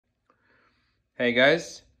Hey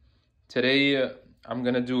guys, today I'm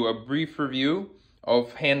gonna do a brief review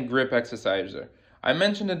of hand grip exerciser. I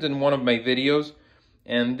mentioned it in one of my videos,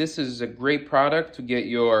 and this is a great product to get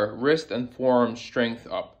your wrist and forearm strength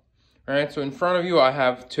up. Alright, so in front of you I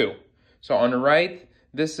have two. So on the right,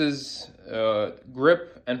 this is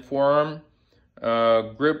grip and forearm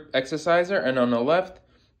grip exerciser, and on the left,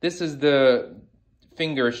 this is the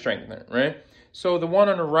finger strengthener, right? So the one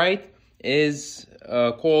on the right is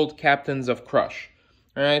called Captains of Crush.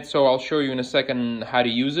 All right, so I'll show you in a second how to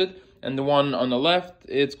use it. And the one on the left,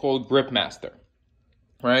 it's called Grip Master.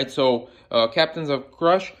 All right, so Captains of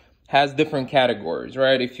Crush has different categories,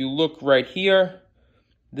 right? If you look right here,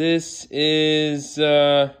 this is,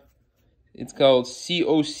 it's called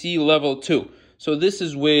COC Level 2. So this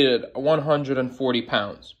is weighted at 140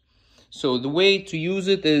 pounds. So the way to use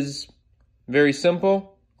it is very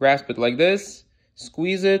simple. Grasp it like this,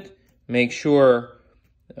 squeeze it, make sure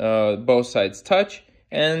both sides touch,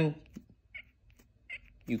 and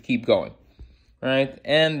you keep going. All right,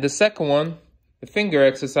 and the second one, the finger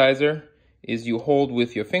exerciser, is you hold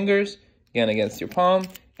with your fingers, again against your palm,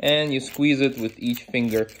 and you squeeze it with each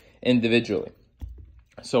finger individually.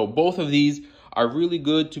 So both of these are really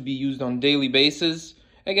good to be used on a daily basis.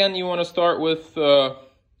 Again, you want to start with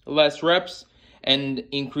less reps and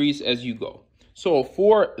increase as you go. So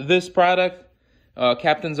for this product,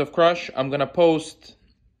 Captains of Crush, I'm going to post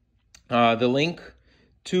the link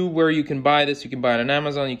to where you can buy this. You can buy it on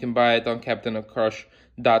Amazon. You can buy it on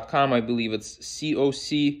captainofcrush.com. I believe it's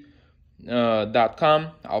coc.com.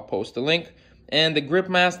 I'll post the link. And the Grip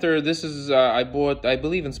Master, this is, I bought, I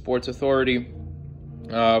believe, in Sports Authority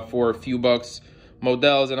for a few bucks.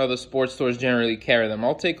 Models and other sports stores generally carry them.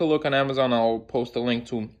 I'll take a look on Amazon. I'll post a link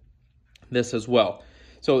to this as well.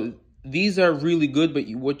 So these are really good, but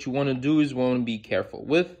what you want to do is you want to be careful.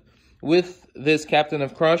 With this Captain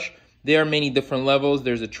of Crush, there are many different levels.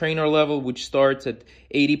 There's a trainer level, which starts at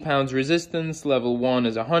 80 pounds resistance. Level 1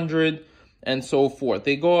 is 100, and so forth.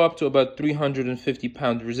 They go up to about 350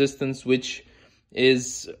 pound resistance, which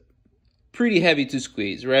is pretty heavy to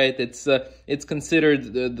squeeze, right? It's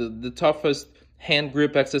considered the toughest hand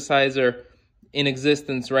grip exerciser in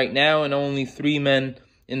existence right now, and only 3 men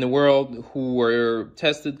in the world who were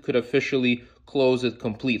tested could officially close it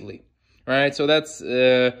completely. All right, so that's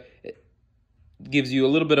gives you a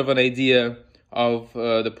little bit of an idea of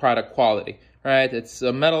the product quality. Right, it's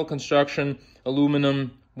a metal construction,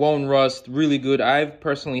 aluminum, won't rust, really good. I've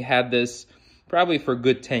personally had this probably for a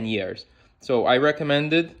good 10 years, so I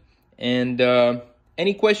recommend it. And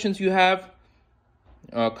any questions you have,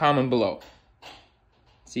 comment below.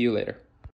 See you later.